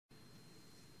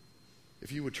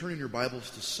If you would turn in your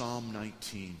Bibles to Psalm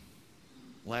 19.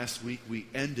 Last week we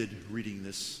ended reading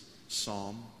this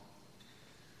psalm.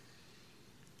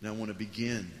 And I want to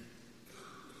begin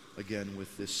again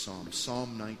with this psalm.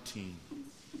 Psalm 19.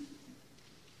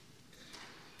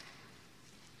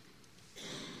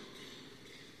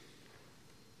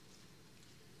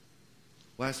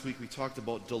 Last week we talked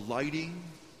about delighting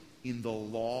in the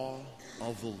law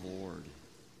of the Lord.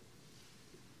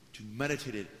 To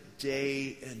meditate it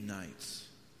day and night.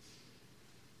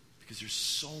 Because there's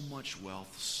so much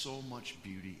wealth, so much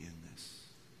beauty in this.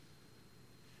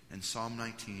 And Psalm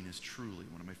 19 is truly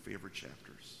one of my favorite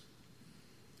chapters.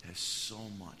 It has so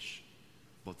much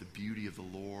about the beauty of the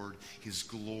Lord, His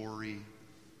glory.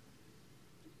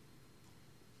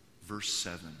 Verse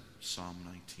 7, Psalm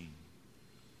 19.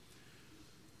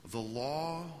 The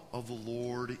law of the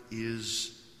Lord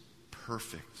is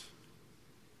perfect,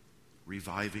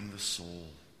 reviving the soul.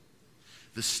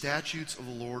 The statutes of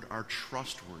the Lord are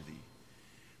trustworthy,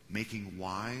 making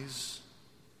wise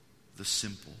the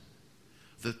simple.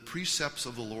 The precepts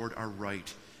of the Lord are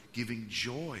right, giving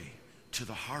joy to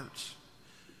the heart.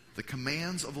 The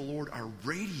commands of the Lord are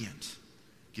radiant,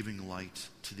 giving light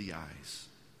to the eyes.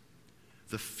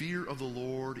 The fear of the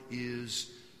Lord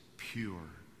is pure,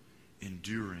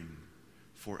 enduring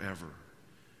forever.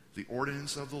 The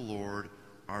ordinances of the Lord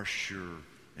are sure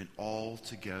and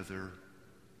altogether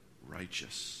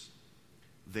righteous.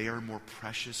 They are more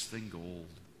precious than gold,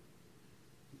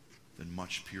 than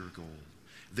much pure gold.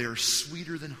 They are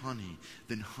sweeter than honey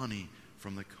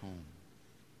from the comb.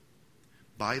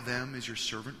 By them is your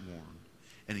servant warned,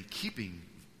 and in keeping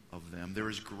of them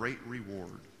there is great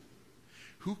reward.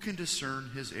 Who can discern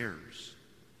his errors?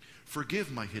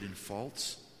 Forgive my hidden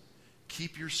faults.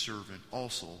 Keep your servant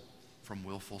also from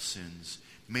willful sins.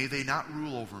 May they not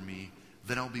rule over me,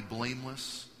 then I'll be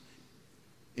blameless,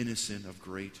 innocent of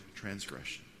great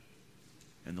transgression.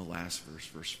 And the last verse,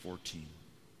 verse 14.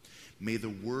 May the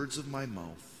words of my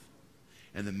mouth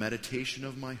and the meditation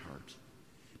of my heart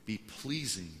be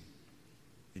pleasing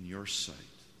in your sight,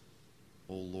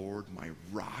 O Lord, my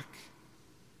rock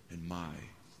and my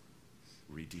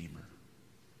Redeemer.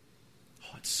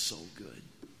 Oh, it's so good.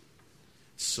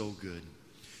 So good.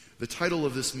 The title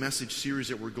of this message series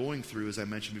that we're going through, as I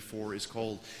mentioned before, is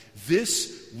called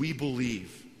This We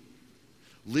Believe.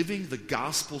 Living the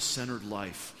gospel-centered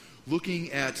life.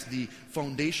 Looking at the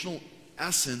foundational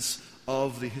essence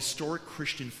of the historic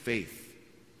Christian faith.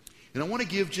 And I want to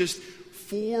give just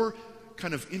 4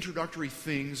 kind of introductory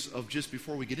things of just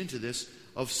before we get into this,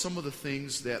 of some of the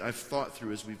things that I've thought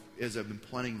through as I've been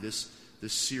planning this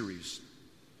series.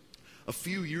 A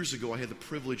few years ago, I had the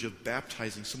privilege of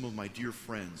baptizing some of my dear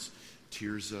friends,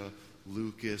 Tirza,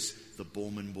 Lucas, the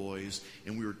Bowman boys,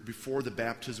 and before the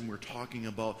baptism, we were talking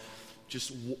about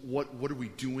just what are we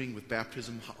doing with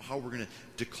baptism, how we're going to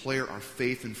declare our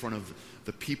faith in front of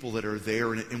the people that are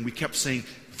there, and we kept saying,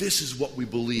 this is what we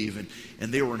believe,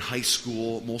 and they were in high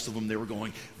school, most of them, they were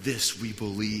going, this we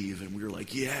believe, and we were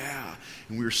like, yeah,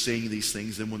 and we were saying these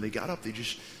things, and when they got up, they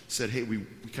just said, hey, we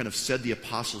kind of said the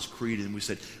Apostles' Creed, and we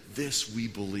said, this we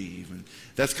believe, and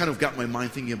that's kind of got my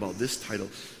mind thinking about this title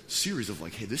series of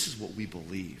like, hey, this is what we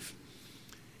believe,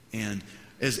 and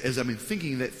as I've been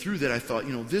thinking that through that, I thought,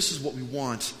 this is what we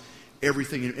want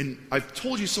everything. And I've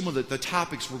told you some of the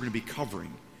topics we're going to be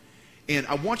covering. And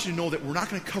I want you to know that we're not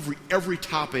going to cover every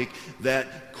topic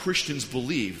that Christians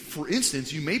believe. For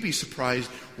instance, you may be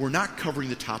surprised we're not covering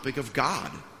the topic of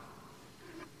God.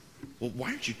 Well,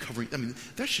 why aren't you covering?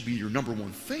 That should be your number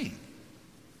one thing.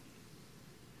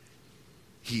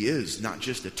 He is not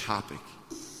just a topic.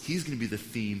 He's going to be the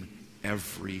theme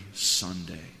every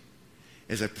Sunday.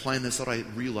 As I planned this out, I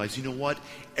realized, you know what?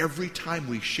 Every time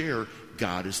we share,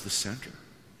 God is the center.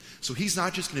 So He's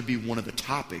not just going to be one of the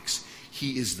topics.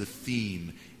 He is the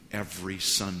theme every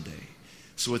Sunday.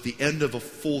 So at the end of a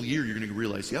full year, you're going to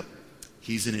realize, yep,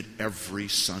 He's in it every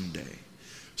Sunday.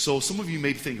 So some of you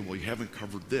may be thinking, well, you haven't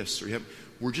covered this, or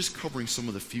we're just covering some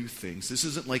of the few things. This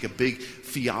isn't like a big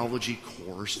theology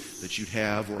course that you'd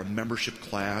have, or a membership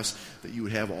class that you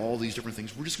would have, all these different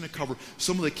things. We're just going to cover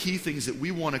some of the key things that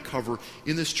we want to cover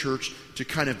in this church to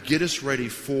kind of get us ready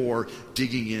for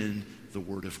digging in the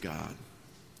Word of God.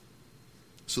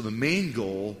 So the main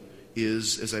goal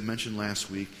is, as I mentioned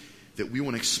last week, that we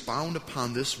want to expound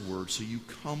upon this Word so you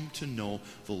come to know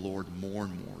the Lord more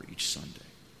and more each Sunday.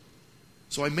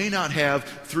 So I may not have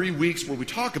 3 weeks where we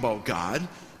talk about God,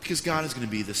 because God is going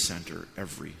to be the center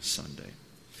every Sunday.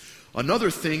 Another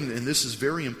thing, and this is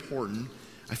very important,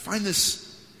 I find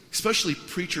this, especially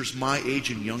preachers my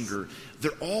age and younger,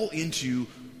 they're all into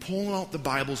pulling out the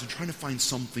Bibles and trying to find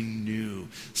something new,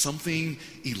 something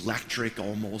electric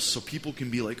almost, so people can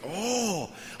be like, oh,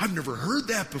 I've never heard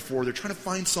that before. They're trying to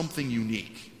find something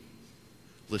unique.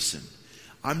 Listen,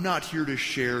 I'm not here to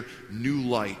share new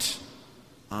light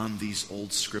on these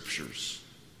old scriptures.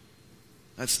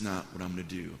 That's not what I'm going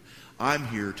to do. I'm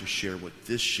here to share what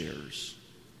this shares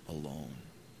alone.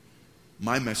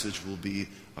 My message will be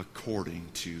according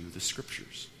to the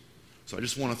scriptures. So I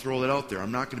just want to throw that out there.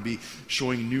 I'm not going to be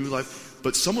showing new life.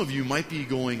 But some of you might be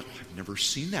going, oh, I've never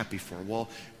seen that before. Well,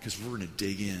 because we're going to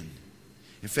dig in.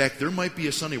 In fact, there might be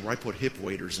a Sunday where I put hip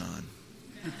waders on.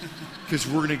 Because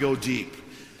we're going to go deep.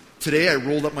 Today I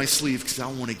rolled up my sleeves because I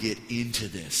want to get into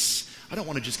this. I don't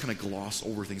want to just kind of gloss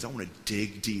over things. I want to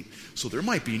dig deep. So there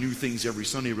might be new things every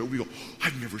Sunday where we go, oh,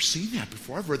 I've never seen that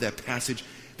before. I've read that passage.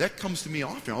 That comes to me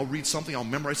often. I'll read something. I'll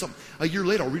memorize something. A year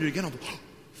later, I'll read it again. I'll go, oh,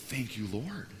 thank you,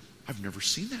 Lord. I've never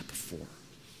seen that before.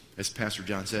 As Pastor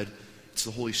John said, it's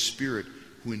the Holy Spirit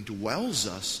who indwells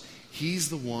us. He's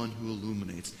the one who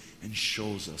illuminates and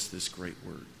shows us this great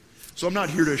word. So I'm not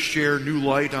here to share new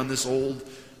light on this old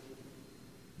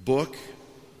book.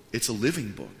 It's a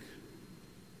living book.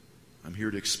 I'm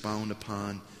here to expound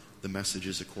upon the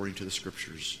messages according to the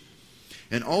scriptures.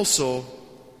 And also,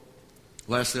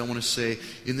 lastly, I want to say,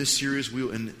 in this series,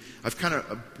 and I've kind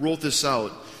of wrote this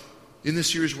out. In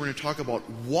this series, we're going to talk about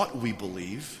what we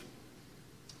believe.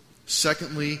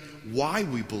 Secondly, why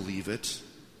we believe it.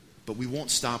 But we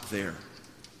won't stop there.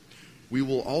 We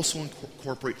will also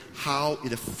incorporate how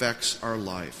it affects our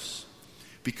lives.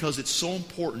 Because it's so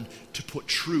important to put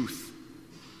truth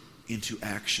into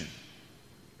action.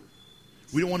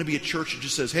 We don't want to be a church that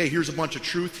just says, hey, here's a bunch of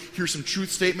truth. Here's some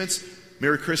truth statements.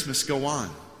 Merry Christmas, go on.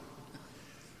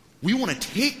 We want to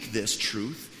take this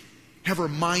truth, have our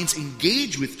minds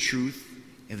engage with truth,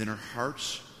 and then our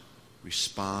hearts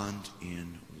respond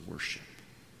in worship.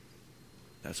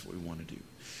 That's what we want to do.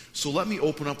 So let me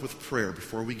open up with prayer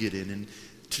before we get in. And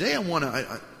today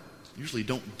I usually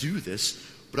don't do this,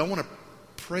 but I want to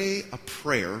pray a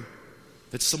prayer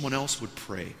that someone else would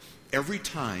pray every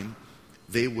time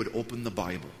they would open the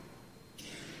Bible.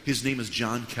 His name is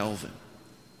John Calvin.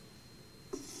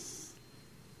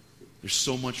 There's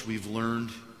so much we've learned.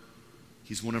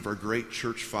 He's one of our great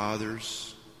church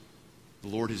fathers. The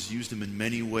Lord has used him in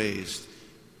many ways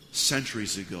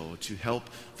centuries ago to help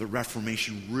the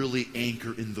Reformation really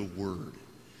anchor in the Word.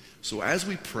 So as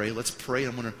we pray, let's pray.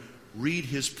 I'm going to read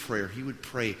his prayer. He would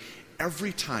pray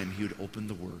every time he would open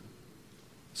the Word.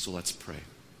 So let's pray.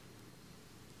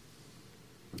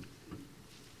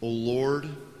 O Lord,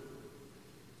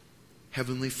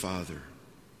 Heavenly Father,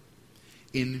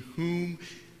 in whom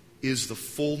is the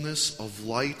fullness of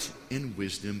light and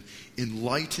wisdom,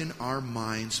 enlighten our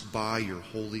minds by your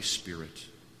Holy Spirit,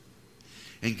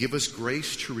 and give us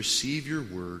grace to receive your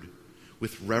word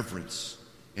with reverence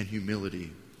and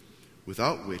humility,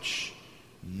 without which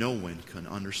no one can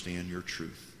understand your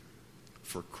truth.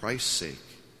 For Christ's sake,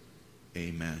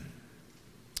 amen.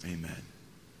 Amen.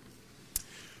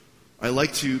 I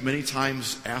like to many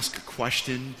times ask a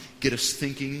question, get us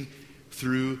thinking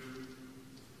through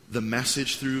the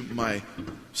message, through my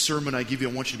sermon I give you.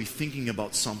 I want you to be thinking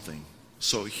about something.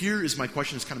 So here is my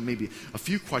question. It's kind of maybe a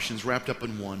few questions wrapped up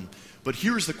in one. But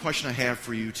here's the question I have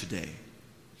for you today.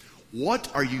 What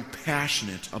are you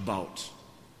passionate about?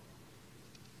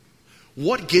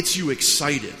 What gets you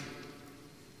excited?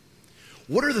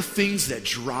 What are the things that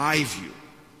drive you?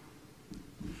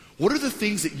 What are the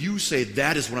things that you say,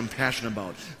 that is what I'm passionate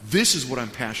about? This is what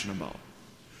I'm passionate about.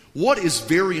 What is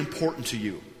very important to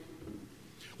you?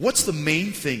 What's the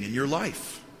main thing in your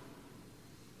life?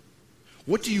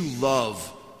 What do you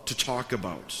love to talk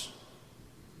about?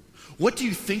 What do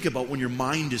you think about when your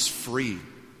mind is free?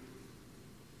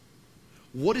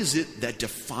 What is it that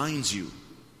defines you?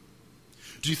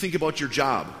 Do you think about your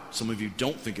job? Some of you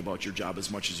don't think about your job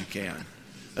as much as you can.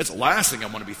 That's the last thing I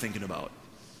want to be thinking about.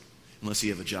 Unless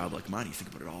you have a job like mine, you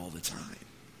think about it all the time.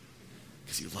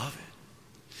 Because you love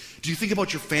it. Do you think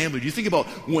about your family? Do you think about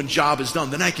when job is done,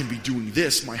 then I can be doing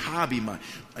this, my hobby, my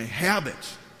habit?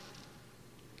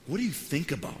 What do you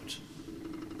think about?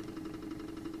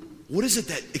 What is it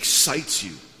that excites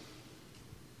you?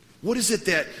 What is it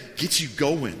that gets you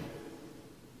going?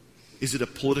 Is it a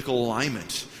political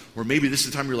alignment? Or maybe this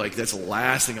is the time you're like, that's the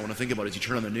last thing I want to think about as you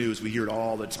turn on the news. We hear it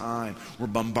all the time. We're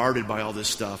bombarded by all this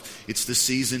stuff. It's the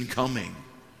season coming.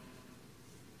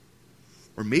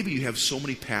 Or maybe you have so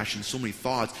many passions, so many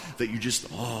thoughts that you just,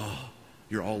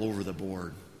 you're all over the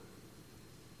board.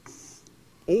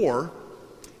 Or,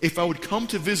 if I would come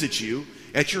to visit you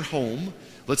at your home,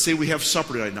 let's say we have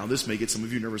supper tonight. Now, this may get some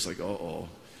of you nervous, like,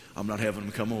 I'm not having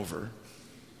them come over.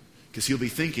 because he'll be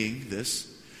thinking this.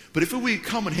 But if we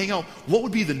come and hang out, what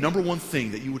would be the number one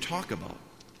thing that you would talk about?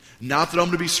 Not that I'm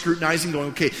going to be scrutinizing, going,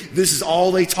 okay, this is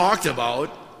all they talked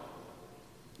about.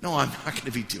 No, I'm not going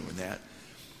to be doing that.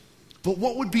 But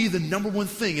what would be the number one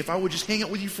thing if I would just hang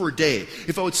out with you for a day?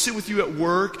 If I would sit with you at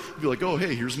work, you'd be like, oh,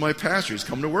 hey, here's my pastor. He's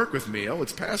come to work with me. Oh,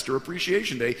 it's Pastor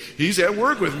Appreciation Day. He's at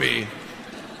work with me.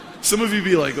 Some of you would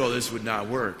be like, oh, this would not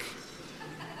work.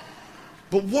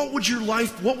 But what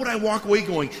would I walk away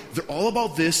going, they're all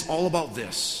about this, all about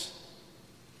this?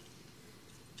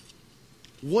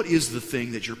 What is the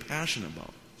thing that you're passionate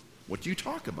about? What do you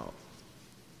talk about?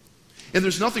 And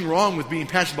there's nothing wrong with being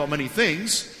passionate about many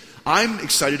things. I'm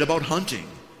excited about hunting.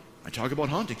 I talk about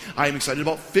hunting. I am excited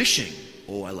about fishing.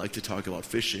 Oh, I like to talk about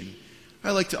fishing.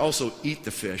 I like to also eat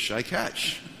the fish I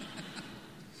catch.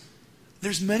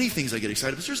 There's many things I get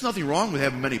excited about. There's nothing wrong with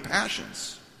having many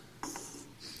passions.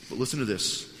 But listen to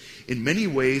this. In many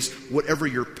ways, whatever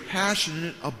you're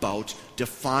passionate about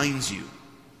defines you.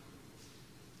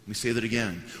 Let me say that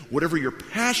again. Whatever you're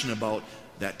passionate about,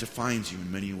 that defines you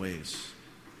in many ways.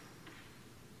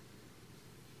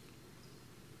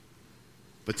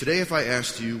 But today, if I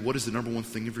asked you, what is the number one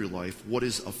thing of your life? What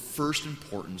is of first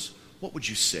importance? What would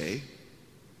you say? If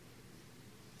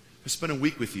I spent a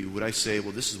week with you, would I say,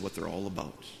 well, this is what they're all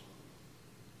about?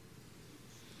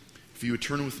 If you would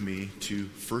turn with me to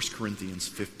 1 Corinthians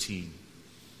 15.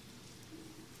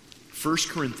 1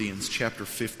 Corinthians chapter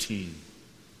 15.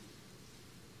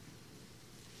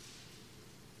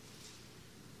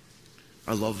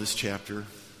 I love this chapter.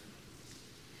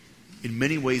 In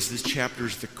many ways, this chapter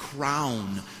is the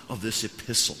crown of this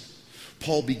epistle.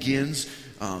 Paul begins,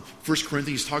 1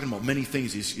 Corinthians, talking about many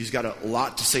things. He's got a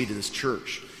lot to say to this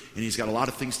church. And he's got a lot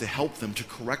of things to help them, to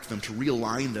correct them, to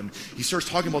realign them. He starts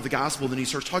talking about the gospel, then he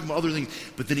starts talking about other things.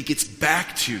 But then he gets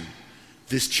back to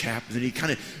this chapter. Then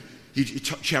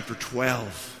chapter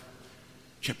 12,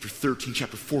 chapter 13,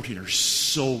 chapter 14 are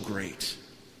so great.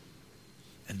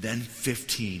 And then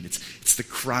 15, it's the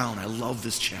crown. I love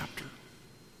this chapter.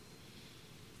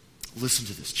 Listen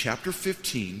to this. Chapter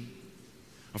 15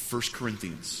 of 1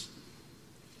 Corinthians.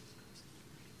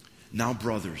 Now,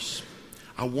 brothers,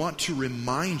 I want to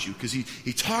remind you, because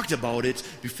he talked about it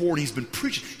before and he's been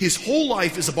preaching. His whole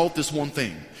life is about this one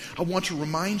thing. I want to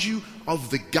remind you of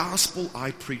the gospel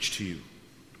I preached to you,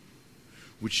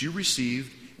 which you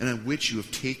received and on which you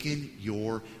have taken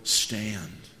your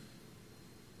stand.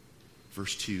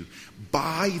 Verse 2.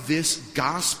 By this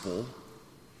gospel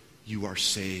you are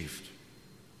saved.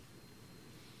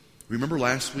 Remember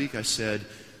last week I said,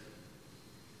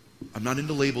 I'm not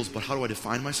into labels, but how do I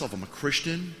define myself? I'm a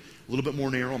Christian, a little bit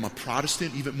more narrow. I'm a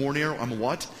Protestant, even more narrow. I'm a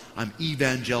what? I'm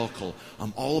evangelical.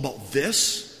 I'm all about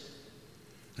this,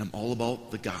 and I'm all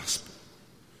about the gospel.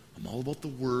 I'm all about the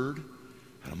word,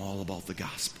 and I'm all about the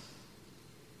gospel.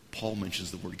 Paul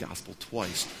mentions the word gospel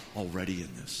twice already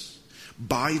in this.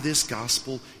 By this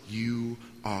gospel you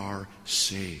are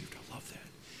saved. I love that.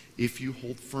 If you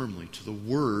hold firmly to the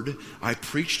word I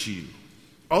preach to you.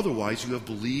 Otherwise you have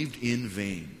believed in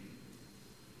vain.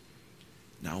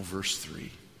 Now verse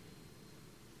 3.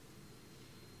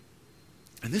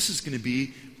 And this is going to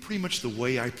be pretty much the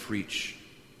way I preach.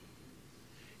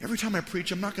 Every time I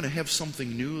preach, I'm not going to have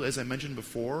something new, as I mentioned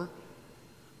before.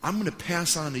 I'm going to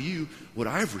pass on to you what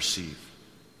I've received.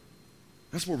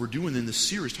 That's what we're doing in this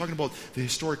series, talking about the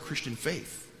historic Christian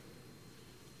faith.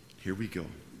 Here we go.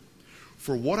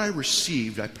 For what I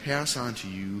received, I pass on to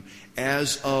you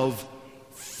as of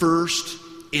first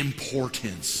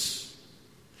importance.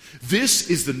 This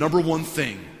is the number one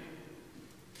thing.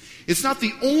 It's not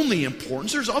the only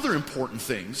importance. There's other important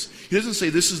things. He doesn't say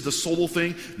this is the sole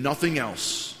thing, nothing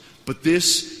else. But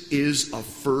this is of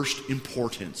first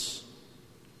importance.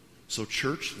 So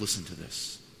church, listen to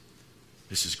this.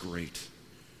 This is great.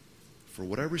 For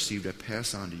what I received, I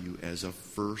pass on to you as of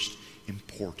first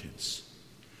importance.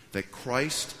 That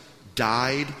Christ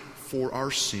died for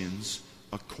our sins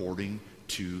according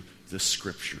to the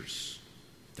Scriptures.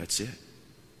 That's it.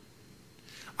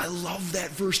 I love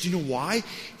that verse. Do you know why?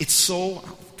 It's so,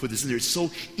 I'll put this in there, it's so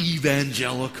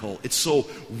evangelical. It's so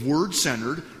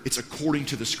word-centered. It's according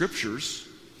to the Scriptures.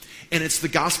 And it's the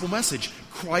gospel message.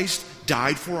 Christ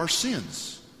died for our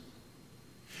sins.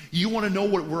 You want to know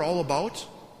what we're all about?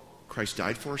 Christ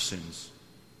died for our sins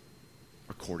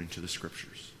according to the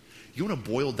Scriptures. You want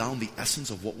to boil down the essence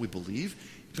of what we believe?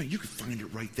 Man, you can find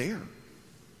it right there.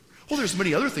 Well, there's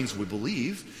many other things we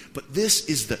believe, but this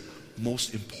is the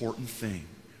most important thing,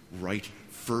 right?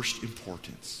 First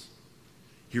importance.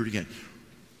 Hear it again.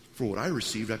 For what I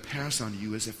received, I pass on to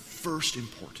you as of first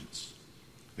importance.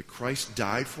 That Christ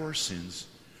died for our sins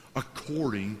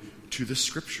according to the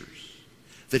Scriptures.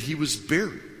 that he was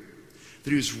buried, that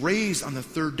he was raised on the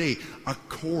third day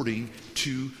according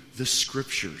to the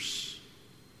Scriptures.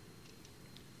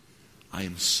 I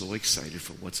am so excited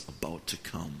for what's about to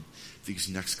come these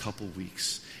next couple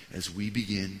weeks as we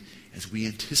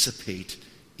anticipate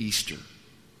Easter.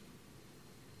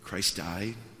 Christ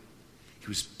died, he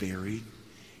was buried,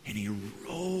 and he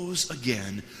rose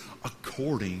again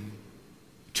according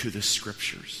to the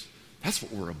Scriptures. That's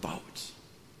what we're about.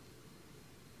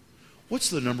 What's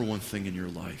the number one thing in your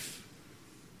life?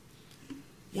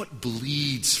 What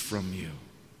bleeds from you?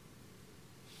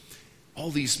 All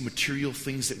these material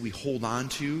things that we hold on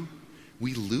to,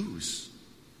 we lose.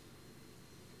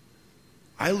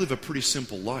 I live a pretty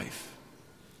simple life,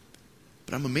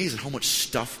 but I'm amazed at how much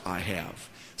stuff I have.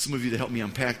 Some of you that helped me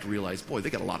unpack realize, boy, they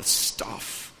got a lot of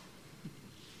stuff.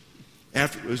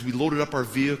 As we loaded up our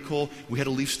vehicle, we had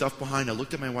to leave stuff behind. I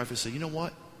looked at my wife and said, you know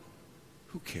what?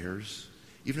 Who cares?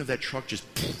 Even if that truck just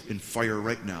in fire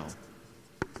right now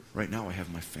I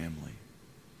have my family.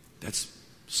 That's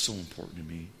so important to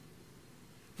me.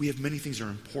 We have many things that are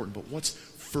important, but what's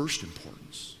first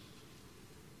importance?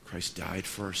 Christ died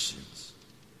for our sins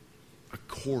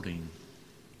according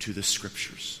to the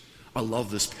Scriptures. I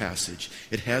love this passage.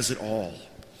 It has it all.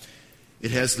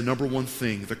 It has the number one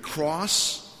thing. The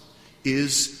cross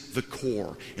is the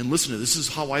core. And listen to this. This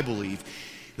is how I believe.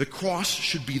 The cross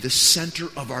should be the center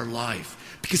of our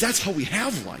life, because that's how we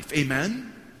have life.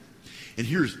 Amen? And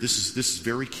this is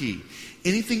very key.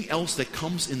 Anything else that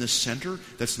comes in the center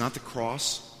that's not the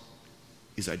cross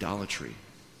is idolatry.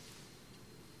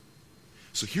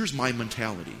 So here's my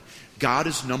mentality. God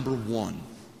is number one.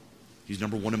 He's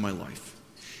number one in my life.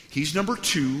 He's number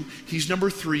two, he's number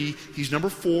three, he's number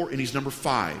four, and he's number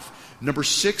five. Number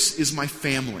six is my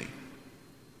family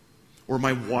or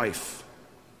my wife.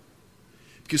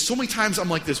 Because so many times I'm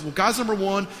like this, well, God's number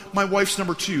one, my wife's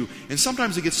number two. And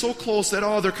sometimes it gets so close that,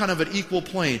 they're kind of at equal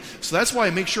plane. So that's why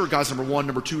I make sure God's number one,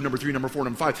 number two, number three, number four,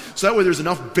 number five. So that way there's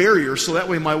enough barrier, so that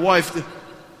way my wife,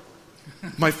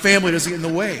 my family doesn't get in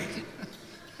the way.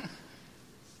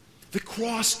 The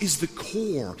cross is the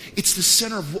core. It's the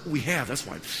center of what we have. That's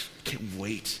why I can't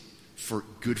wait for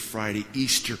Good Friday,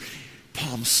 Easter,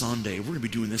 Palm Sunday. We're going to be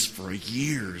doing this for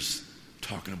years,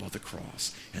 talking about the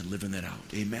cross and living that out.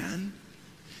 Amen?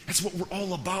 That's what we're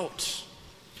all about.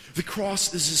 The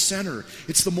cross is the center.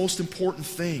 It's the most important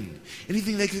thing.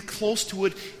 Anything that gets close to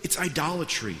it, it's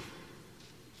idolatry.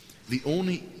 The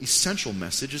only essential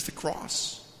message is the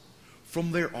cross.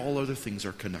 From there, all other things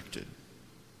are connected.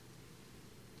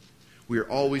 We are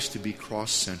always to be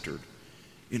cross-centered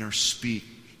in our speech,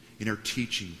 in our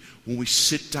teaching, when we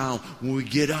sit down, when we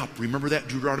get up. Remember that,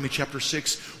 Deuteronomy chapter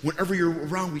 6? Whenever you're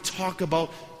around, we talk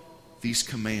about these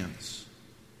commands.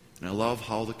 And I love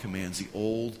how the commands, the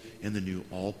old and the new,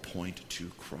 all point to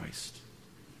Christ.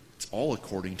 It's all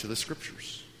according to the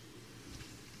Scriptures.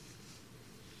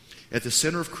 At the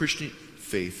center of Christian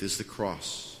faith is the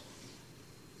cross.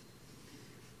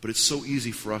 But it's so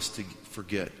easy for us to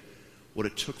forget what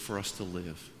it took for us to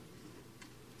live.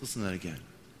 Listen to that again.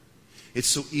 It's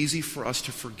so easy for us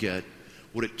to forget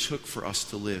what it took for us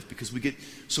to live, because we get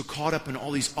so caught up in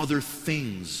all these other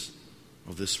things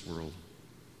of this world.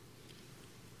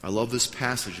 I love this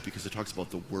passage because it talks about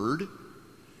the Word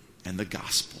and the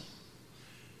gospel.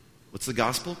 What's the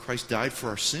gospel? Christ died for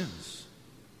our sins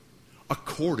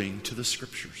according to the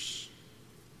Scriptures.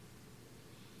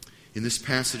 In this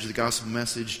passage, the gospel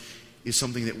message is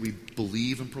something that we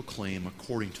believe and proclaim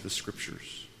according to the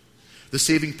Scriptures. The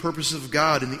saving purposes of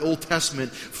God in the Old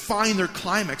Testament find their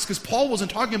climax, because Paul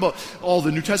wasn't talking about all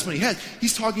the New Testament he had.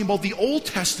 He's talking about the Old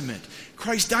Testament.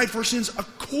 Christ died for our sins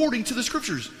according to the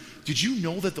Scriptures. Did you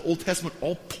know that the Old Testament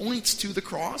all points to the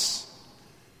cross?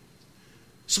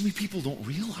 So many people don't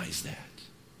realize that.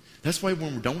 That's why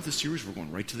when we're done with this series, we're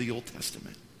going right to the Old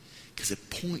Testament, because it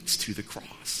points to the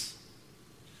cross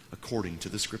according to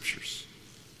the Scriptures.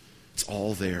 It's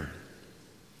all there.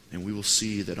 And we will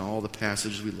see that all the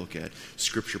passages we look at,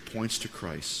 Scripture points to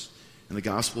Christ. And the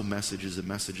gospel message is a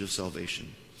message of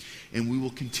salvation. And we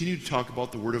will continue to talk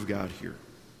about the Word of God here.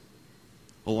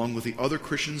 Along with the other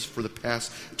Christians for the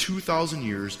past 2,000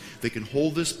 years, they can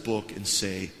hold this book and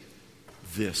say,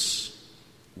 this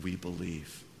we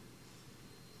believe.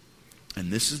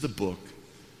 And this is the book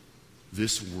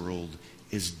this world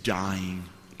is dying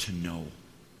to know.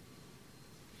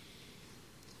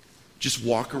 Just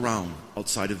walk around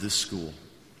outside of this school.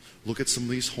 Look at some of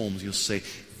these homes. You'll say,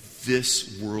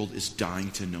 this world is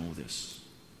dying to know this.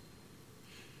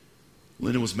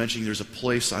 Linda was mentioning there's a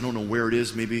place, I don't know where it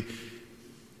is, maybe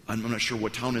I'm not sure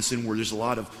what town it's in where there's a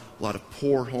lot of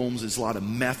poor homes. There's a lot of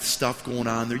meth stuff going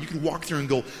on there. You can walk there and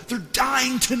go, they're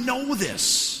dying to know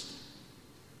this.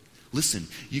 Listen,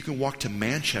 you can walk to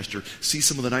Manchester, see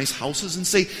some of the nice houses and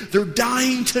say, they're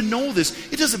dying to know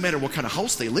this. It doesn't matter what kind of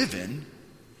house they live in.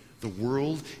 The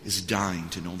world is dying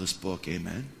to know this book.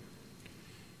 Amen?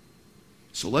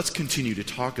 So let's continue to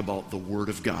talk about the Word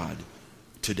of God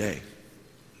today.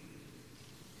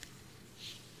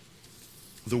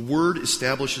 The Word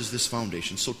establishes this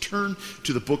foundation. So turn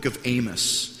to the book of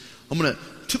Amos. I'm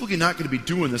typically not going to be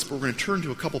doing this, but we're going to turn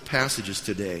to a couple passages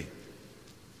today.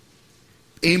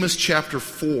 Amos chapter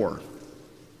 4.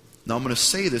 Now I'm going to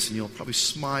say this and you'll probably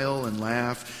smile and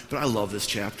laugh, but I love this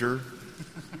chapter.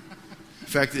 In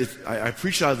fact, I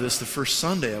preached out of this the first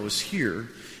Sunday I was here.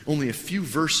 Only a few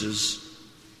verses.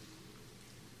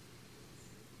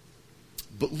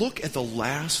 But look at the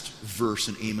last verse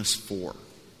in Amos 4.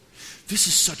 This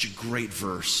is such a great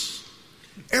verse.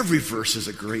 Every verse is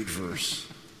a great verse.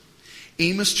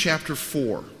 Amos chapter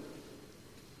 4.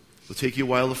 It'll take you a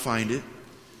while to find it.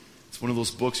 It's one of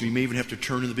those books, you may even have to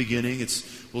turn to the beginning. It's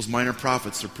those minor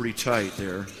prophets, they're pretty tight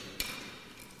there.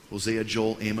 Hosea,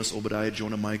 Joel, Amos, Obadiah,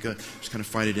 Jonah, Micah. Just kind of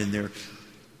find it in there.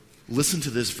 Listen to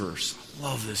this verse. I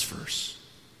love this verse.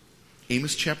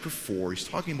 Amos chapter 4, he's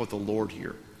talking about the Lord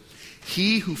here.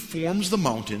 He who forms the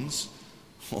mountains.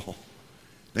 Oh,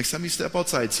 next time you step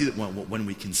outside, see that when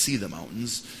we can see the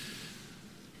mountains.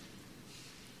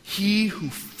 He who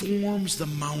forms the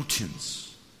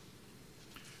mountains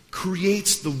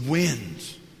creates the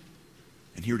wind,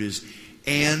 and here it is,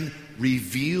 and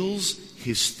reveals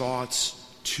his thoughts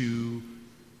to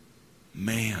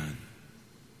man.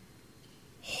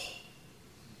 Oh,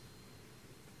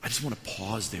 I just want to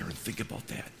pause there and think about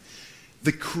that.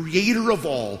 The creator of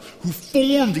all, who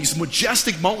formed these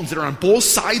majestic mountains that are on both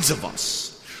sides of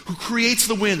us, who creates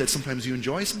the wind that sometimes you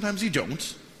enjoy, sometimes you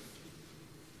don't.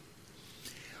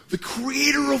 The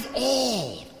creator of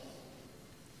all,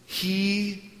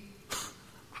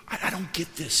 I don't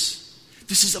get this.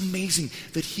 This is amazing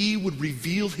that he would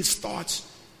reveal his thoughts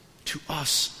to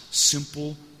us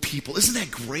simple people. Isn't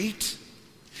that great?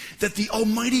 That the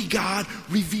Almighty God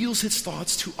reveals his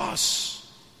thoughts to us.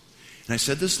 And I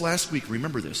said this last week,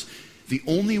 remember this. The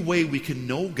only way we can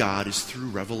know God is through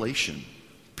revelation,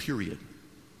 period.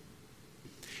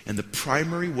 And the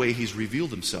primary way he's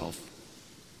revealed himself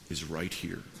is right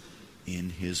here in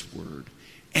his Word.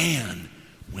 And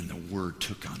when the Word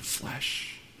took on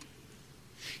flesh.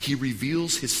 He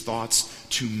reveals his thoughts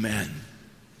to men.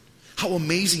 How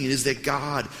amazing it is that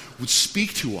God would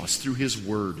speak to us through his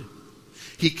Word.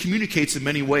 He communicates in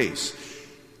many ways.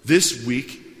 This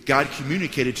week, God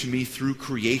communicated to me through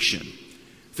creation.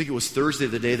 I think it was Thursday,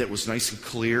 the day that was nice and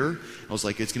clear. I was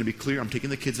like, it's going to be clear. I'm taking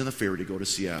the kids on the ferry to go to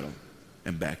Seattle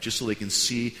and back, just so they can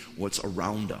see what's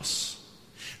around us.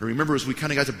 And remember, as we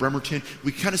kind of got to Bremerton,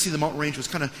 we kind of see the mountain range was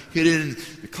kind of hidden.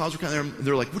 The clouds were kind of there.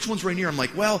 They're like, which one's right near? I'm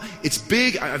like, well, it's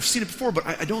big. I've seen it before, but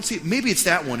I don't see it. Maybe it's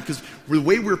that one, because the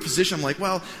way we were positioned, I'm like,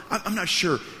 well, I'm not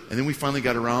sure. And then we finally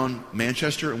got around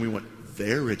Manchester, and we went,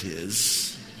 there it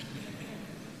is.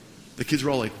 The kids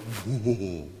were all like,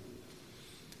 whoa.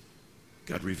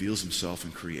 God reveals himself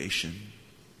in creation.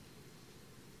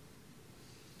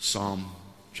 Psalm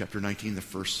chapter 19, the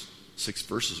first 6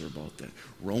 verses are about that.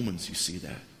 Romans, you see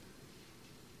that.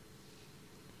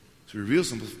 So he reveals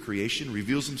himself in creation,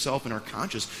 reveals himself in our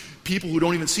conscience. People who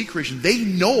don't even see creation, they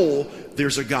know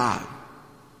there's a God.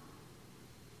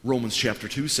 Romans chapter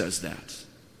 2 says that.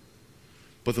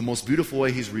 But the most beautiful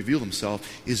way he's revealed himself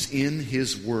is in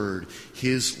his Word,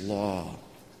 his law.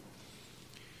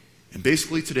 And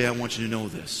basically today I want you to know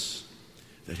this,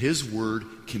 that his Word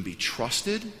can be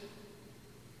trusted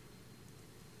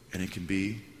and it can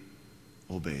be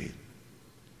obeyed.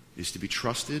 It is to be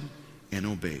trusted and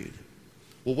obeyed.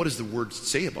 Well, what does the Word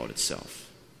say about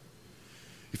itself?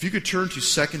 If you could turn to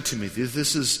 2 Timothy,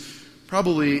 this is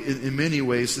probably, in many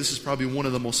ways, this is probably one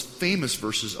of the most famous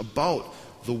verses about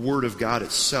the Word of God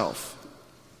itself.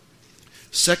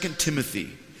 2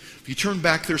 Timothy. If you turn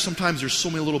back there, sometimes there's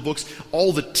so many little books.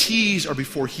 All the T's are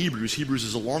before Hebrews. Hebrews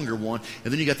is a longer one.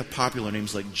 And then you got the popular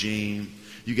names like James.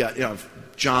 You got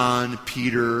John,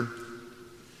 Peter.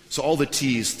 So all the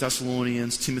T's,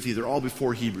 Thessalonians, Timothy, they're all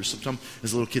before Hebrews. Sometimes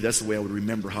as a little kid, that's the way I would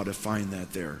remember how to find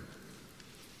that there.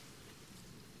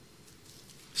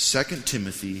 2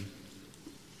 Timothy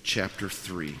chapter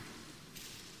 3.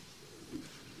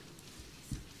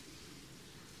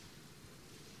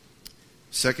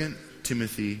 Second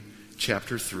Timothy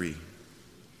chapter 3.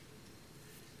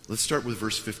 Let's start with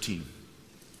verse 15.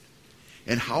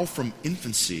 And how from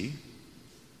infancy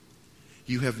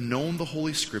you have known the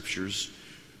Holy Scriptures,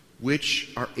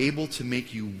 which are able to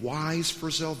make you wise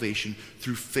for salvation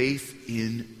through faith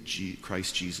in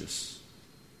Christ Jesus.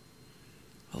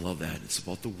 I love that. It's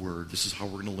about the Word. This is how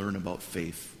we're going to learn about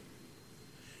faith.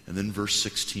 And then verse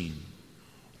 16.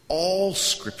 All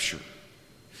Scripture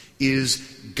is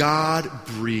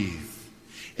God-breathed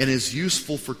and is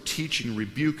useful for teaching,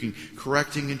 rebuking,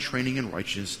 correcting, and training in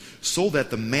righteousness, so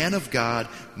that the man of God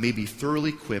may be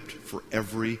thoroughly equipped for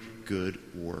every good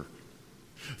work.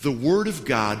 The Word of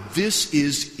God, this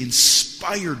is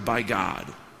inspired by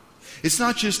God. It's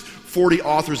not just 40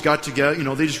 authors got together,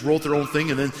 they just wrote their own thing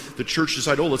and then the church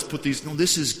decided, let's put these. No,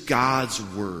 this is God's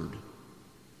Word.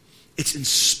 It's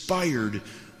inspired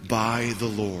by the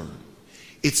Lord.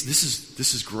 This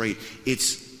is great.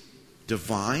 It's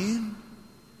divine,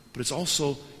 but it's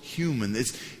also human.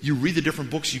 You read the different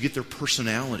books, you get their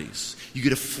personalities. You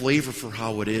get a flavor for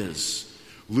how it is.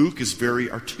 Luke is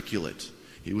very articulate.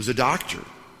 He was a doctor.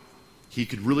 He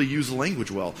could really use the language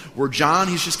well. Where John,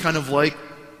 he's just kind of like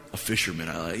a fisherman.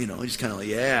 He's kind of like,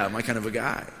 yeah, my kind of a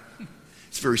guy.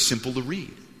 It's very simple to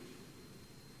read.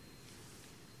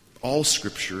 All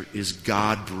Scripture is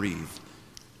God-breathed.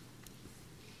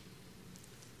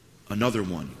 Another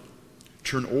one.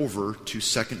 Turn over to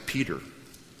 2 Peter.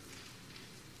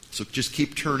 So just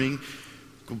keep turning.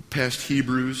 Go past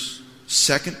Hebrews.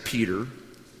 2 Peter.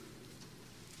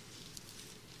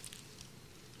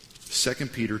 2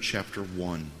 Peter chapter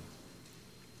 1.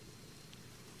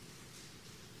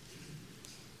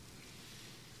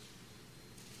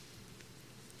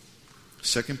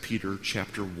 Second Peter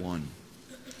chapter 1.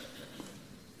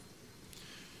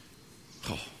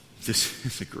 Oh, this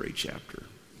is a great chapter.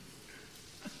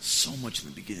 So much in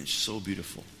the beginning. It's so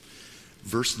beautiful.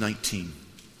 Verse 19.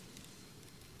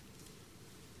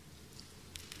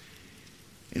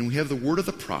 And we have the word of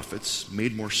the prophets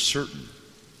made more certain.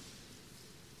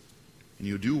 And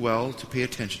you do well to pay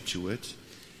attention to it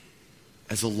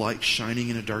as a light shining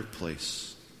in a dark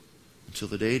place until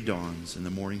the day dawns and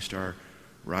the morning star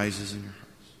rises in your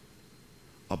hearts.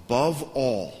 Above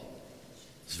all,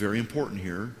 it's very important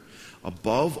here,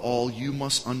 above all you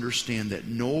must understand that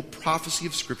no prophecy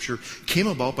of Scripture came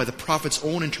about by the prophet's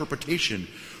own interpretation.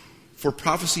 For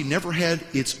prophecy never had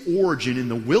its origin in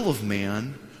the will of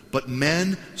man, but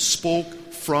men spoke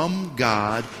from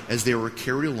God as they were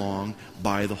carried along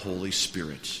by the Holy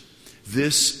Spirit.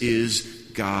 This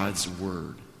is God's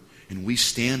Word. And we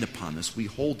stand upon this. We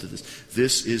hold to this.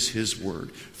 This is His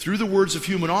Word. Through the words of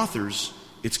human authors,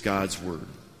 it's God's Word.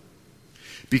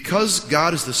 Because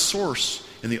God is the source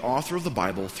and the author of the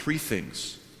Bible, three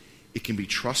things. It can be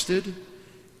trusted,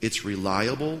 it's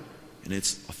reliable, and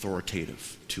it's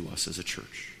authoritative to us as a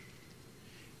church.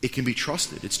 It can be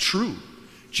trusted. It's true.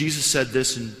 Jesus said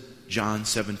this in John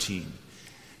 17.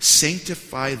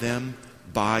 Sanctify them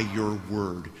by your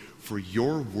word, for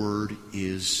your word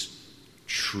is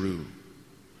true.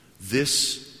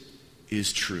 This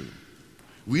is true.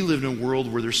 We live in a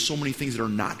world where there's so many things that are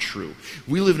not true.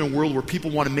 We live in a world where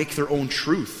people want to make their own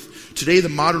truth. Today, the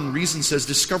modern reason says,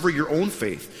 discover your own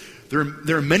faith.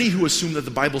 There are many who assume that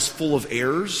the Bible's full of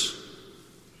errors,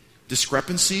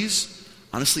 discrepancies.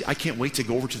 Honestly, I can't wait to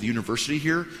go over to the university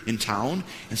here in town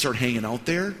and start hanging out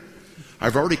there.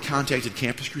 I've already contacted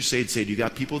Campus Crusade, say, do you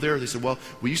got people there? They said, well,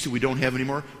 we don't have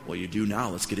anymore. Well, you do now.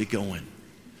 Let's get it going.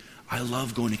 I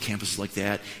love going to campuses like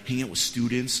that, hanging out with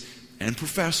students and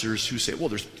professors who say, well,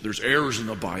 there's errors in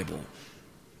the Bible.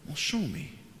 Well, show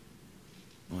me.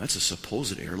 Well, that's a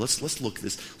supposed error. Let's look at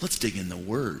this. Let's dig in the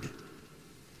Word.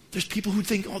 There's people who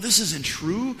think, oh, this isn't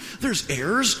true. There's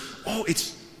errors. Oh,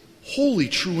 it's wholly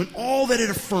true in all that it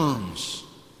affirms.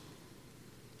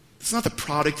 It's not the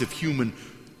product of human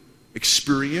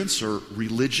experience or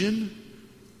religion.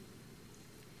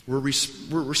 We're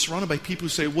surrounded by people who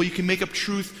say, well, you can make up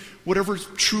truth. Whatever's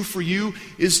true for you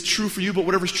is true for you, but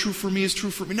whatever's true for me is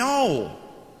true for me. No.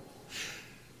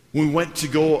 When we went to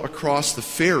go across the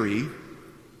ferry,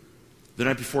 the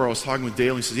night before I was talking with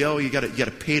Dale, and he says, you got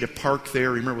to pay to park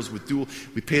there. Remember, it was with Dual.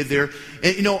 We paid there.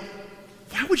 And,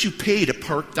 why would you pay to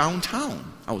park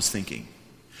downtown? I was thinking.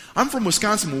 I'm from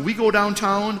Wisconsin. When we go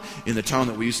downtown, in the town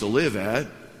that we used to live at,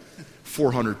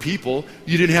 400 people,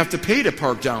 you didn't have to pay to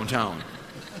park downtown.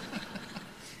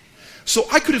 So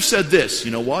I could have said this,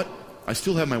 you know what? I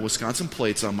still have my Wisconsin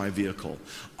plates on my vehicle.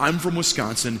 I'm from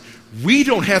Wisconsin. We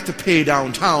don't have to pay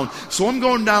downtown, so I'm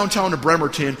going downtown to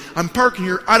Bremerton. I'm parking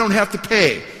here. I don't have to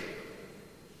pay.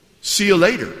 See you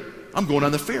later. I'm going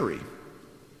on the ferry.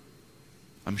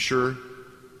 I'm sure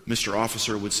Mr.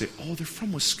 Officer would say, oh, they're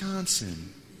from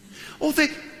Wisconsin.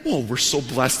 Oh, we're so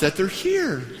blessed that they're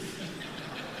here.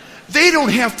 They don't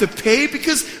have to pay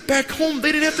because back home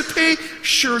they didn't have to pay.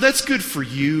 Sure, that's good for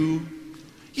you.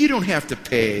 You don't have to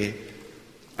pay.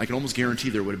 I can almost guarantee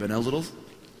there would have been a little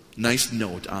nice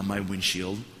note on my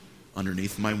windshield,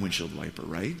 underneath my windshield wiper,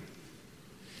 right?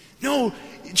 No,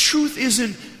 truth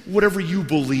isn't whatever you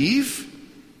believe.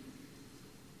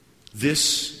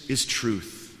 This is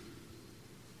truth.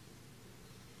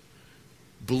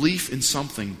 Belief in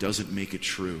something doesn't make it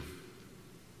true.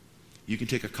 You can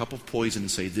take a cup of poison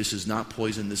and say, this is not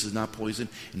poison, this is not poison,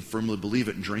 and firmly believe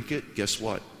it and drink it. Guess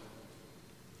what?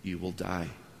 You will die.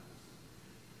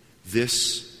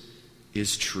 This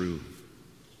is true.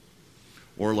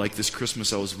 Or like this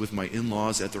Christmas, I was with my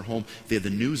in-laws at their home. They had the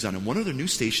news on, and one of their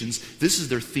news stations, this is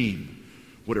their theme.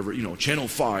 Whatever, Channel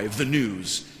 5, the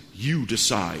news. You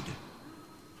decide.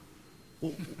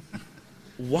 Well,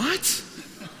 what?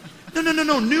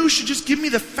 No. News should just give me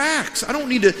the facts. I don't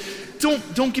need to,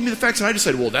 don't give me the facts and I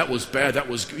decide, well, that was bad, that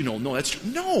was, no, that's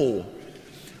true. No.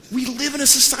 We live in a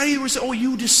society where we say, oh,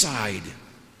 you decide.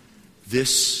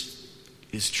 This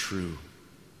is true.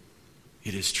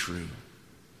 It is true.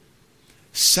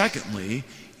 Secondly,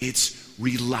 it's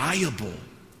reliable.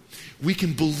 We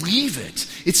can believe it.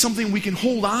 It's something we can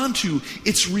hold on to.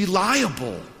 It's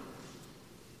reliable.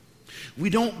 We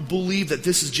don't believe that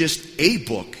this is just a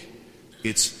book.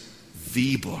 It's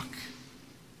the book.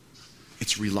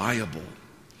 It's reliable.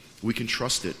 We can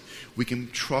trust it. We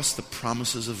can trust the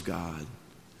promises of God.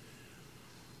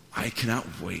 I cannot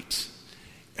wait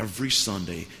every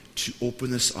Sunday to open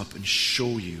this up and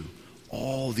show you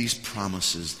all these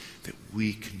promises that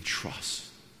we can trust.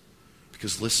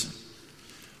 Because listen,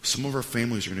 some of our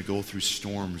families are going to go through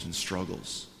storms and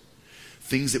struggles.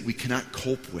 Things that we cannot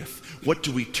cope with. What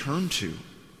do we turn to?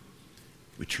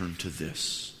 We turn to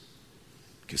this.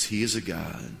 Because He is a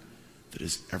God that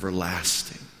is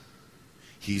everlasting.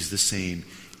 He's the same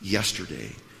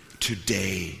yesterday,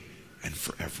 today, and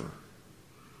forever.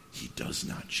 He does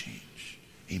not change.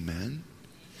 Amen?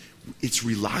 It's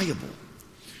reliable.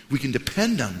 We can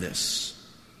depend on this.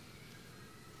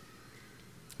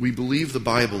 We believe the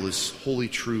Bible is wholly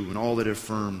true and all that it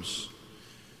affirms.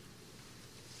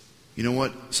 You know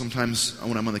what? Sometimes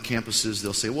when I'm on the campuses,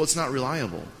 they'll say, well, it's not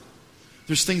reliable.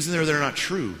 There's things in there that are not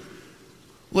true.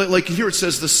 Like here it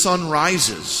says the sun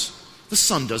rises. The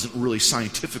sun doesn't really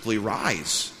scientifically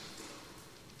rise.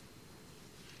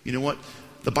 You know what?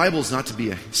 The Bible is not to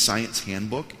be a science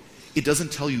handbook. It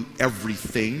doesn't tell you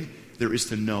everything there is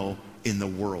to know in the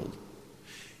world.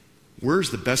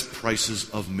 Where's the best prices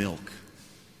of milk?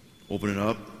 Open it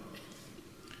up.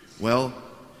 Well,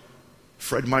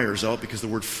 Fred Meyer's out because the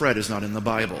word Fred is not in the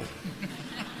Bible.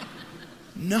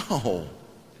 No.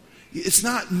 It's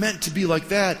not meant to be like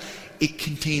that. It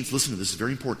contains, listen to this, it's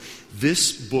very important.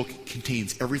 This book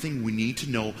contains everything we need to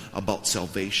know about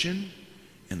salvation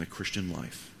and the Christian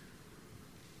life.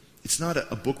 It's not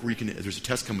a book where there's a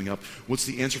test coming up. What's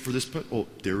the answer for this? Oh,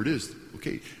 there it is.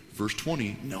 Okay, verse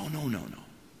 20. No.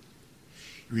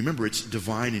 Remember, it's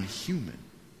divine and human.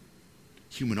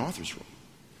 Human authors wrote.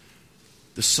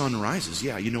 The sun rises.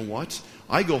 Yeah, you know what?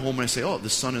 I go home and I say, oh,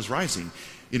 the sun is rising.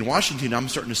 In Washington, I'm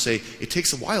starting to say, it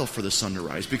takes a while for the sun to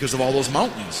rise because of all those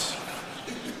mountains.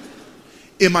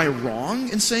 Am I wrong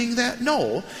in saying that?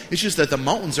 No. It's just that the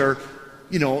mountains are,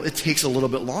 it takes a little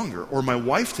bit longer. Or my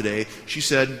wife today, she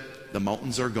said, the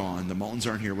mountains are gone. The mountains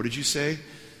aren't here. What did you say?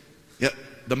 Yep,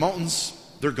 the mountains,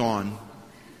 they're gone.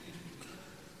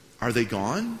 Are they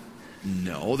gone?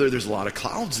 No, there's a lot of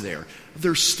clouds there.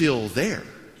 They're still there.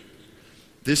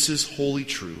 This is wholly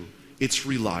true. It's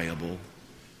reliable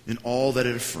in all that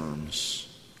it affirms.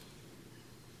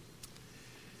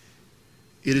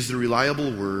 It is the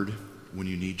reliable word when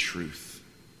you need truth.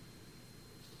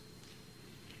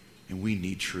 And we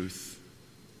need truth.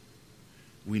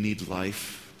 We need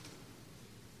life.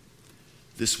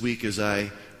 This week as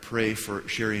I pray for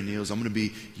Sherry and Niels, I'm going to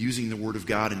be using the Word of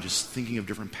God and just thinking of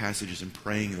different passages and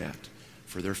praying that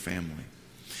for their family.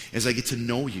 As I get to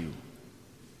know you,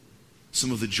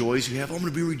 some of the joys you have, I'm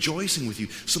going to be rejoicing with you.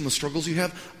 Some of the struggles you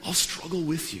have, I'll struggle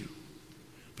with you.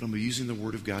 But I'm going to be using the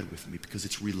Word of God with me because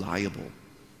it's reliable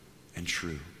and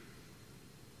true.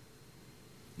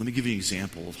 Let me give you an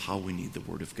example of how we need the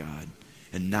Word of God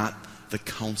and not the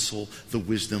counsel, the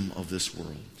wisdom of this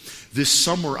world. This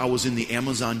summer, I was in the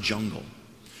Amazon jungle.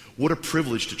 What a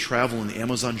privilege to travel in the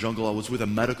Amazon jungle. I was with a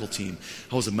medical team.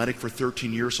 I was a medic for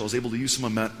 13 years, so I was able to use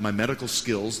some of my medical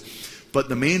skills. But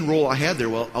the main role I had there,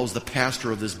 I was the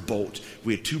pastor of this boat.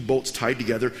 We had two boats tied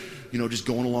together, just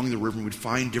going along the river. And we'd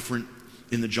find different,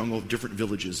 in the jungle, different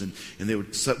villages. And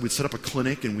we'd set up a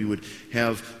clinic, and we would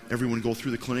have everyone go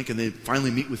through the clinic, and they'd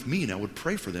finally meet with me, and I would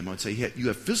pray for them. I would say, hey, you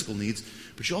have physical needs,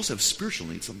 but you also have spiritual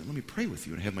needs. Let me pray with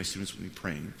you. And I have my students with me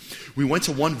praying. We went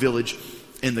to one village,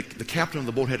 And the captain of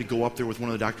the boat had to go up there with one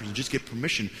of the doctors and just get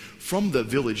permission from the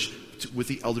village with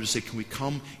the elder to say, can we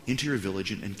come into your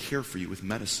village and care for you with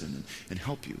medicine and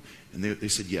help you? And they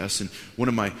said yes. And one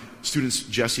of my students,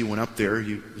 Jesse, went up there.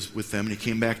 He was with them, and he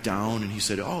came back down, and he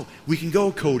said, oh, we can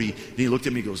go, Cody. And he looked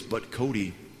at me and goes, but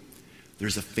Cody,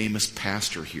 there's a famous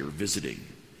pastor here visiting.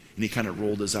 And he kind of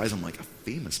rolled his eyes. I'm like, a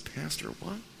famous pastor?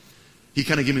 What? He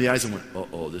kind of gave me the eyes and went,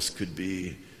 uh-oh, this could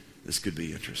be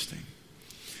interesting.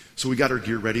 So we got our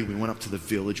gear ready. We went up to the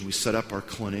village, and we set up our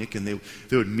clinic, and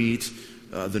they would meet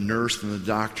the nurse and the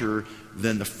doctor,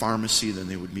 then the pharmacy, then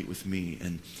they would meet with me.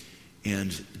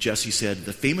 And Jesse said,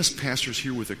 the famous pastor's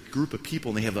here with a group of people,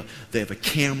 and they have a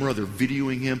camera, they're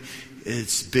videoing him.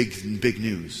 It's big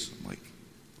news. I'm like,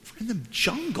 we're in the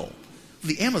jungle,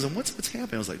 the Amazon, what's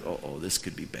happening? I was like, oh, this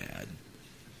could be bad.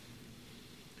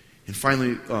 And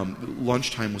finally,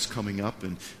 lunchtime was coming up,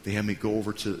 and they had me go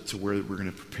over to where we're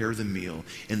going to prepare the meal.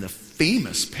 And the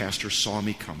famous pastor saw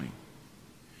me coming.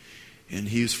 And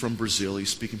he's from Brazil. He's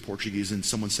speaking Portuguese. And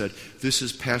someone said, this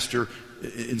is Pastor,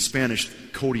 in Spanish,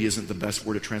 Cody isn't the best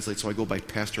word to translate, so I go by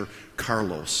Pastor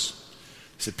Carlos.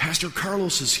 He said, Pastor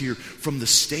Carlos is here from the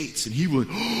States. And he went,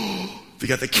 oh, they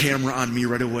got the camera on me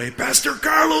right away. Pastor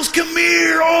Carlos, come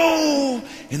here. Oh.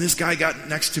 And this guy got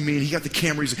next to me, and he got the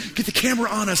camera. He said, get the camera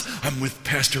on us. I'm with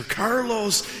Pastor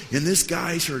Carlos. And this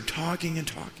guy started talking and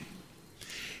talking.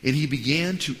 And he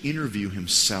began to interview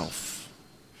himself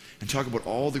and talk about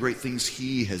all the great things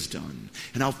he has done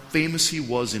and how famous he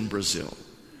was in Brazil.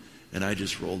 And I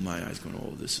just rolled my eyes going,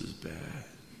 oh, this is bad.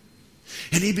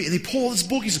 And he pulled this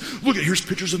book. He said, look, here's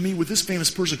pictures of me with this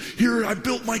famous person. Here, I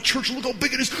built my church. Look how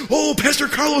big it is. Oh, Pastor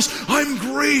Carlos, I'm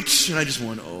great. And I just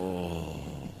went, oh,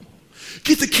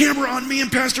 get the camera on me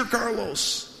and Pastor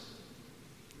Carlos.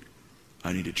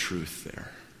 I needed truth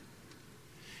there.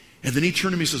 And then he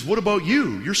turned to me and says, what about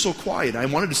you? You're so quiet. I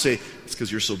wanted to say, it's because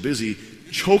you're so busy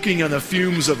choking on the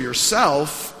fumes of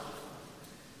yourself.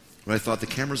 But I thought, the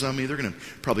camera's on me. They're going to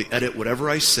probably edit whatever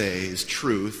I say is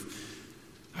truth.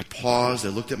 I paused. I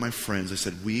looked at my friends. I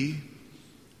said, we're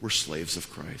slaves of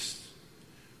Christ.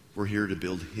 We're here to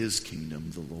build His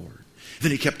kingdom, the Lord.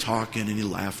 Then he kept talking, and he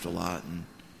laughed a lot, and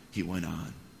he went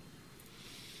on.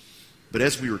 But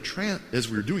as we were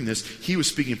doing this, he was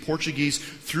speaking Portuguese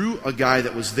through a guy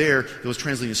that was there that was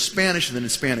translating in Spanish and then in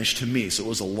Spanish to me. So it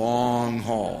was a long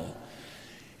haul.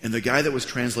 And the guy that was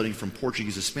translating from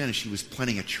Portuguese to Spanish, he was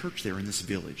planning a church there in this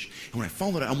village. And when I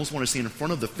found that, I almost wanted to stand in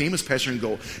front of the famous pastor and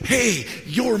go, hey,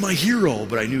 you're my hero.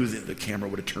 But I knew that the camera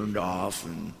would have turned off.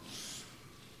 And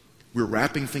we were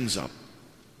wrapping things up.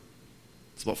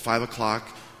 It's about 5 o'clock.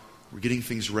 We're getting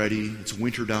things ready. It's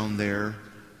winter down there.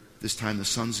 This time the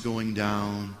sun's going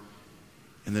down.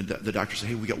 And the doctor said,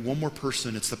 hey, we got one more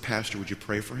person. It's the pastor. Would you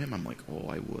pray for him? I'm like, oh,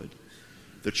 I would.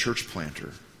 The church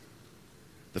planter.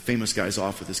 The famous guy's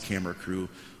off with his camera crew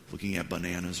looking at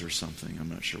bananas or something. I'm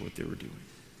not sure what they were doing.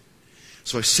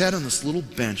 So I sat on this little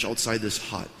bench outside this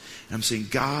hut, and I'm saying,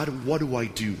 God, what do I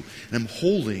do? And I'm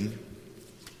holding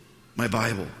my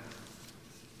Bible.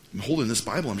 I'm holding this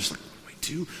Bible. I'm just like, what do I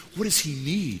do? What does he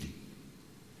need?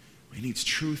 Well, he needs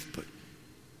truth, but,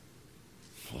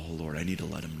 oh, Lord, I need to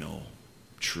let him know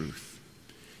truth.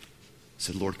 I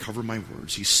said, Lord, cover my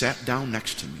words. He sat down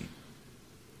next to me.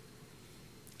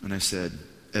 And I said,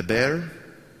 Eber,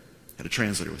 had a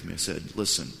translator with me. I said,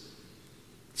 listen,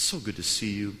 it's so good to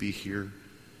see you, be here.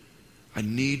 I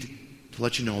need to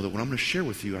let you know that what I'm going to share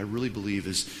with you, I really believe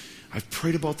is, I've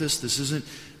prayed about this. This isn't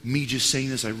me just saying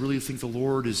this. I really think the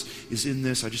Lord is in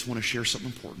this. I just want to share something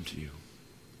important to you.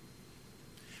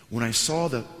 When I saw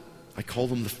I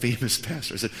called him the famous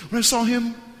pastor. I said, when I saw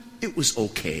him, it was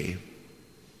okay.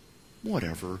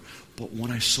 Whatever. But when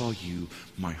I saw you,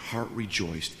 my heart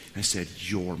rejoiced. And I said,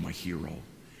 you're my hero.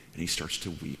 And he starts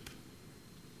to weep.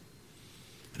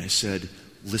 And I said,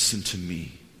 listen to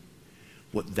me.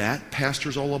 What that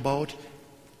pastor's all about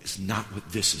is not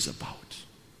what this is about.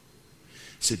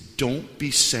 I said, don't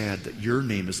be sad that your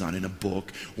name is not in a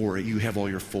book or you have all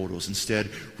your photos. Instead,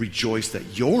 rejoice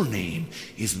that your name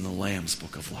is in the Lamb's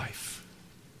Book of Life.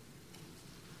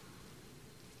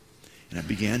 And I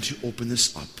began to open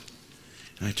this up.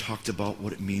 And I talked about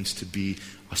what it means to be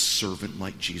a servant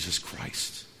like Jesus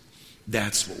Christ.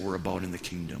 That's what we're about in the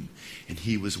kingdom. And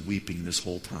he was weeping this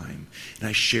whole time. And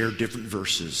I shared different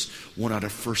verses. One out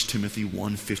of 1 Timothy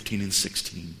 1, 15 and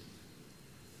 16.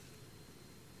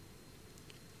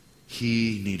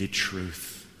 He needed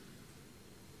truth.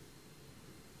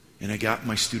 And I got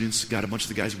my students, got a bunch of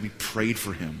the guys, we prayed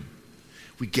for him.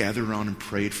 We gathered around and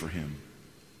prayed for him.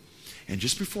 And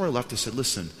just before I left, I said,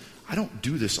 listen, I don't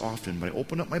do this often, but I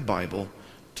opened up my Bible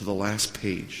to the last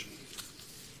page.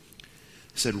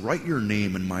 said, write your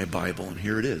name in my Bible. And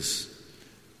here it is,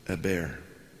 Heber.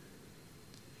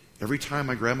 Every time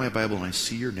I grab my Bible and I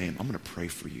see your name, I'm going to pray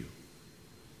for you.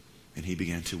 And he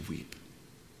began to weep.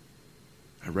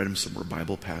 I read him some more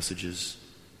Bible passages,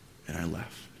 and I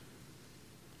left.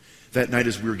 That night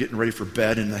as we were getting ready for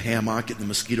bed in the hammock, getting the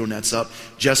mosquito nets up,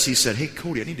 Jesse said, hey,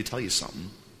 Cody, I need to tell you something.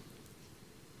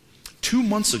 2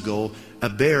 months ago,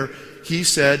 Heber, he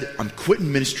said, I'm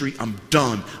quitting ministry, I'm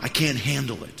done, I can't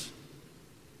handle it.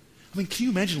 I mean, can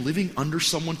you imagine living under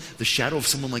someone, the shadow of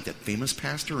someone like that famous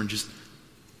pastor, and just,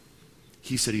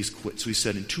 he said he's quit. So he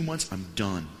said, in 2 months, I'm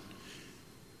done.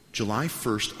 July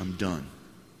 1st, I'm done.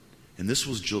 And this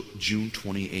was June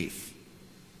 28th.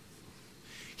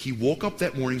 He woke up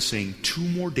that morning saying, 2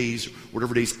 more days,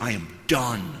 whatever days, I am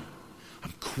done.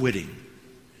 I'm quitting.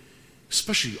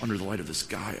 Especially under the light of this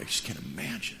guy, I just can't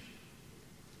imagine.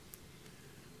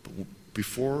 But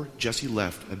before Jesse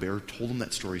left, Heber told him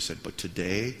that story. He said, but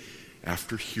today,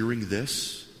 after hearing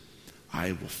this,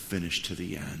 I will finish to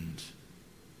the end.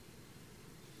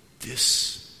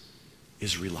 This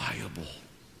is reliable.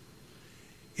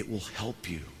 It will help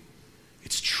you.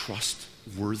 It's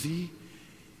trustworthy.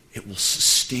 It will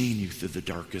sustain you through the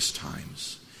darkest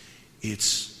times.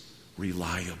 It's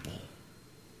reliable.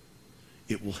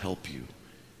 It will help you.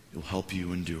 It will help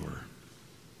you endure.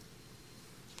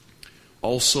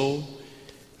 Also,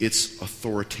 it's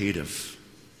authoritative.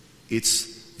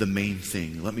 It's the main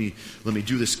thing. Let me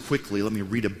do this quickly. Let me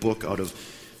read a book out of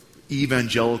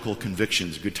Evangelical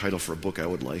Convictions. A good title for a book I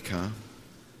would like, huh?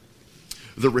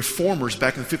 The reformers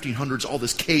back in the 1500s, all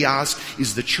this chaos.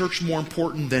 Is the church more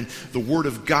important than the Word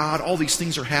of God? All these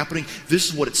things are happening. This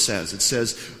is what it says. It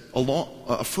says,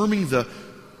 affirming the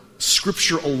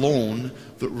Scripture alone,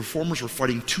 the reformers were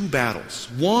fighting 2 battles.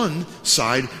 One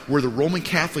side were the Roman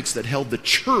Catholics that held the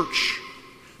church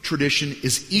tradition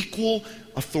is equal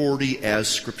authority as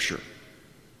Scripture.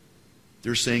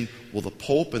 They're saying, well, the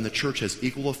Pope and the church has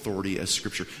equal authority as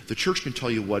Scripture. The church can tell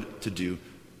you what to do.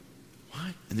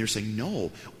 What? And they're saying,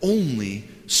 no, only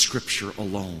Scripture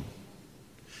alone.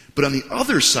 But on the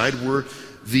other side were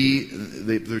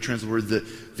they're translated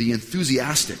the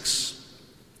enthusiastics,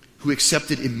 who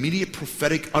accepted immediate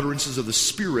prophetic utterances of the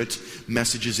Spirit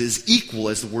messages as equal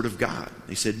as the Word of God.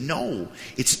 They said, no,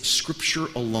 it's Scripture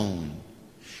alone.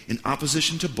 In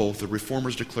opposition to both, the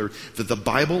reformers declared that the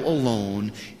Bible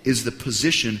alone is the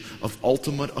position of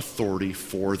ultimate authority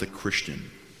for the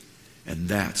Christian. And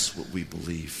that's what we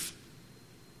believe.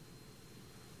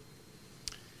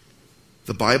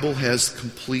 The Bible has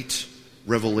complete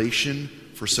revelation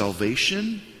for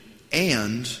salvation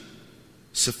and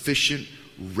sufficient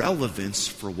relevance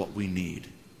for what we need.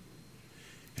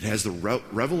 It has the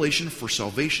revelation for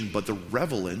salvation, but the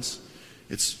relevance,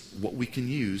 it's what we can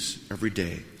use every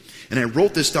day. And I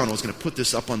wrote this down. I was going to put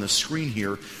this up on the screen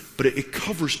here, but it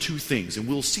covers 2 things. And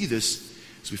we'll see this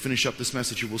as we finish up this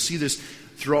message here. We'll see this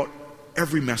throughout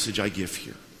every message I give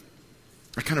here.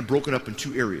 I kind of broke it up in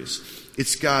 2 areas.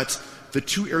 It's got the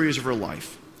 2 areas of our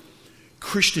life.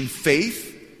 Christian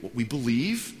faith, what we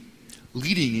believe,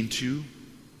 leading into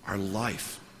our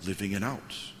life, living it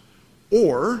out.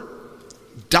 Or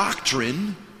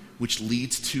doctrine, which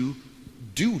leads to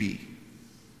duty.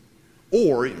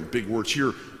 Or, in big words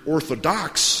here,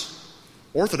 orthodoxy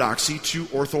to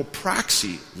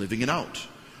orthopraxy, living it out.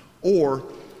 Or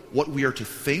what we are to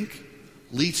think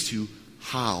leads to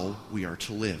how we are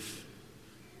to live.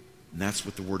 And that's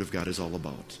what the Word of God is all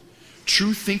about.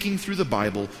 True thinking through the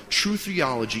Bible, true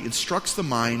theology, instructs the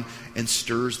mind and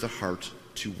stirs the heart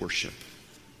to worship.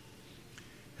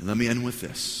 And let me end with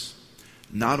this.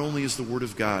 Not only is the Word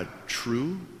of God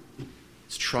true,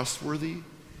 it's trustworthy,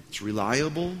 it's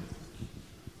reliable,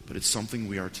 but it's something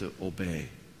we are to obey.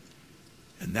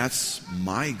 And that's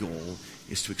my goal,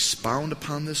 is to expound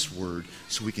upon this Word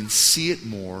so we can see it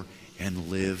more and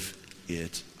live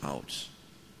it out.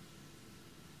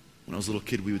 When I was a little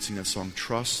kid, we would sing that song,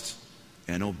 Trust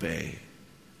and Obey,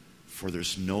 for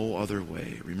there's no other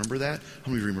way. Remember that?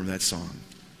 How many of you remember that song?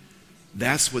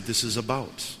 That's what this is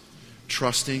about.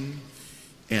 Trusting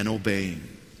and obeying.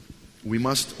 We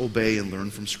must obey and learn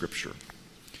from Scripture.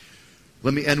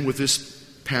 Let me end with this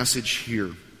passage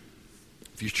here.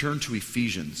 If you turn to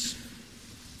Ephesians.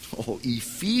 Oh,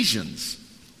 Ephesians.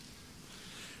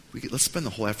 Let's spend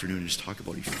the whole afternoon and just talk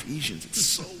about Ephesians. It's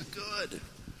so good.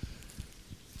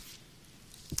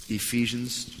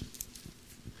 Ephesians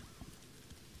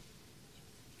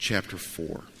chapter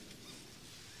 4.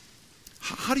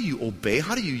 How do you obey?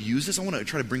 How do you use this? I want to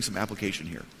try to bring some application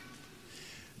here.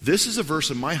 This is a verse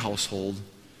in my household.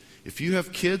 If you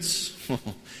have kids,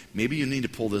 maybe you need to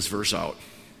pull this verse out.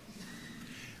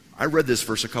 I read this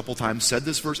verse a couple times, said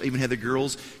this verse, I even had the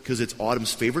girls, because it's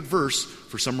Autumn's favorite verse.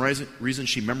 For some reason,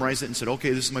 she memorized it and said, okay,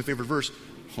 this is my favorite verse.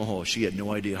 Oh, she had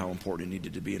no idea how important it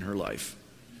needed to be in her life.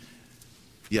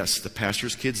 Yes, the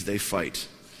pastor's kids, they fight.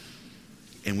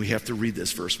 And we have to read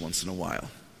this verse once in a while.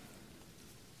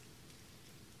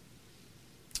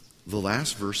 The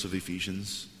last verse of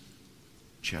Ephesians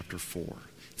chapter 4.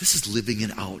 This is living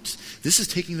it out. This is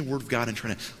taking the Word of God and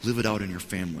trying to live it out in your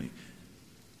family.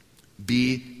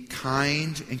 Be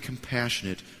kind and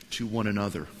compassionate to one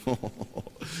another.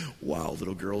 Wow,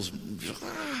 little girls.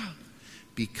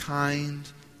 Be kind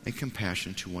and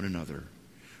compassionate to one another,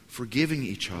 forgiving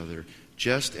each other,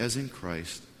 just as in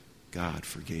Christ God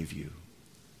forgave you.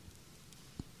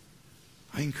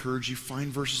 I encourage you, find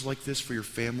verses like this for your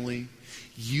family.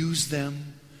 Use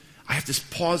them. I have to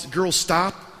pause. Girls,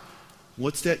 stop.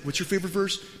 What's that? What's your favorite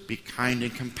verse? Be kind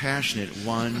and compassionate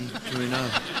one to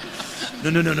another.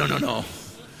 No.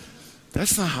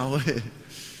 That's not how it...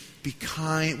 Be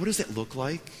kind. What does that look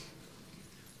like?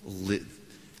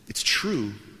 It's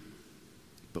true,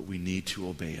 but we need to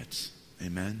obey it.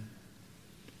 Amen?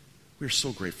 We're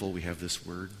so grateful we have this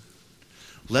word.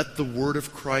 Let the word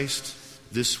of Christ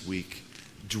this week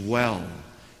dwell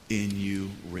in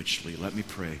you richly. Let me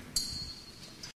pray.